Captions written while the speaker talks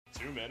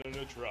Two Men in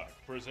a Truck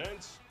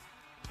presents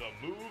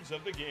the moves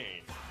of the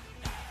game.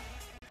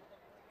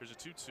 Here's a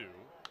 2-2.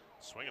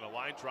 Swinging a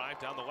line drive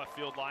down the left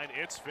field line.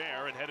 It's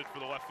fair and headed for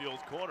the left field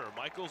corner.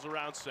 Michael's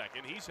around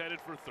second. He's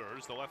headed for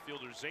third. The left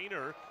fielder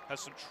Zahner has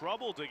some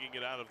trouble digging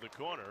it out of the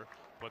corner,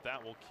 but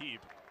that will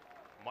keep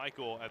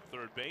Michael at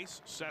third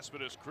base.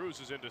 Cespedes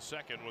cruises into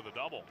second with a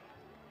double.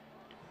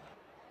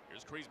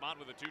 Here's Kriesmont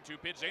with a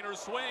 2-2 pitch. Zahner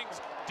swings,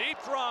 deep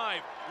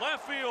drive,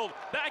 left field.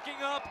 Backing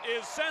up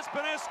is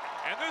Cespedes,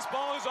 and this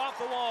ball is off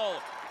the wall.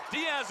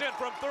 Diaz in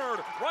from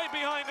third, right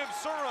behind him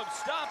Surham.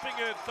 Stopping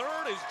at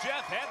third is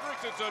Jeff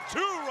Hendricks. It's a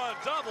two-run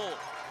double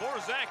for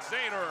Zach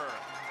Zahner.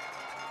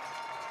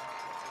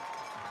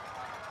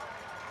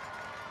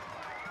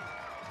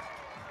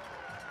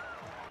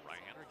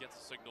 Right-hander gets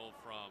a signal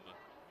from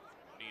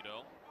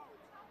Nito.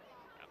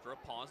 After a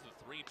pause, the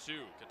 3-2.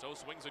 Cateau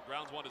swings and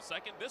grounds one to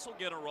second. This will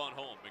get a run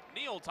home.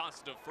 McNeil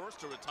tosses to first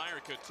to retire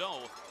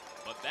Cateau,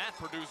 but that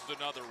produces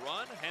another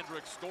run.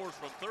 Hendricks scores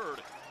from third,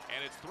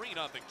 and it's 3-0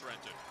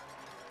 Trenton.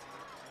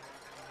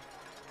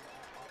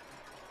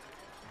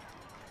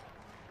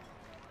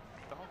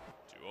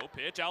 2-0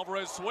 pitch.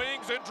 Alvarez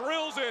swings and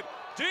drills it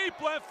deep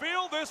left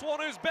field. This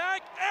one is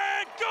back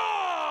and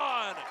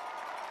gone!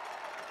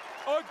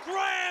 A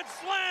grand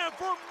slam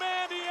for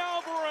Manny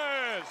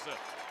Alvarez!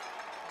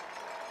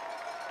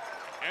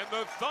 And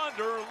the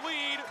Thunder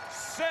lead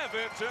 7-0.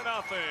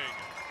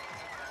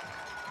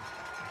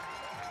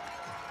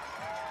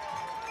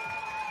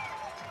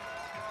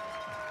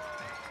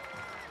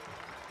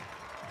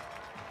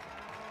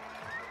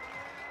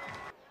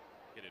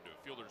 Get into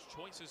a fielder's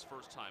choice his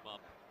first time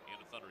up in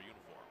a Thunder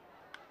uniform.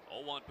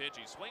 0-1 pitch,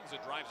 he swings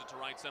and drives it to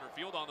right center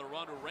field on the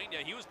run. Urania,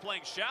 he was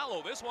playing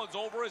shallow. This one's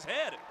over his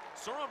head.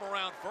 Surham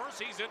around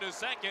first, he's into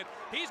second.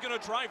 He's gonna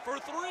try for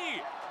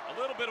three. A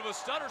little bit of a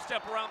stutter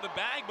step around the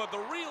bag, but the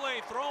relay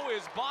throw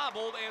is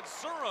bobbled, and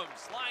Surham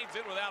slides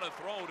in without a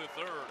throw to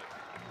third.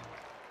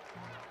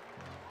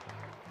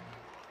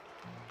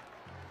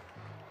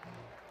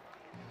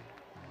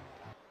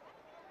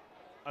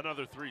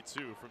 Another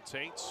 3-2 from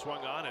Tate.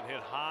 Swung on and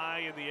hit high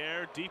in the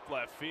air, deep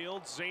left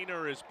field.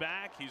 Zahner is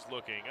back. He's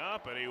looking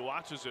up, and he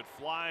watches it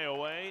fly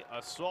away.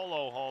 A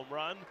solo home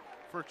run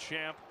for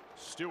Champ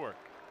Stewart.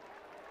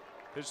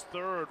 His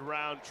third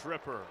round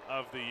tripper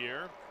of the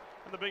year.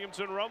 And the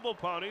Binghamton Rumble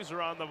Ponies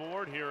are on the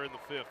board here in the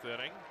fifth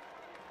inning.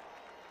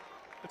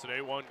 It's an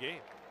 8-1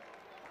 game.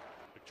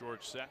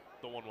 McGeorge set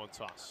the 1-1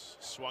 toss.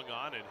 Swung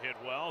on and hit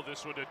well.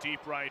 This one to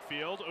deep right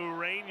field.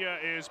 Urania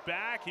is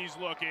back. He's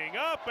looking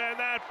up, and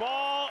that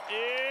ball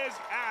is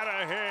out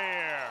of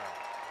here.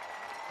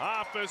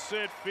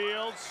 Opposite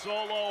field,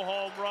 solo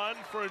home run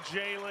for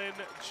Jalen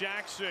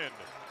Jackson.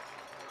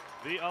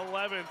 The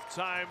 11th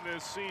time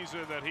this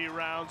season that he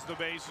rounds the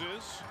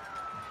bases,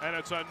 and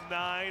it's a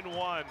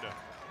 9-1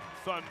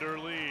 Thunder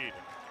lead.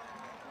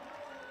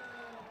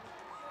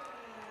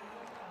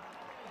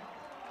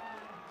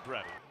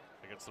 Ready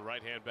against the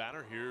right-hand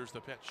batter. Here's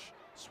the pitch.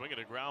 Swinging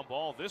a ground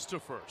ball. This to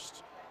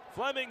first.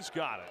 Fleming's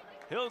got it.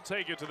 He'll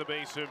take it to the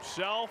base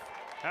himself,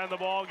 and the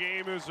ball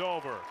game is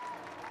over.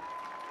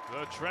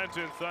 The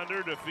Trenton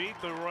Thunder defeat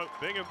the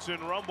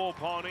Binghamton Rumble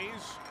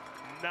Ponies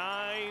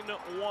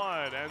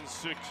 9-1 and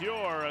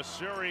secure a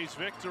series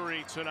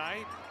victory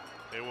tonight.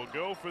 They will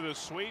go for the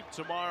sweep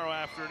tomorrow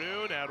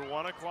afternoon at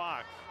 1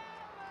 o'clock.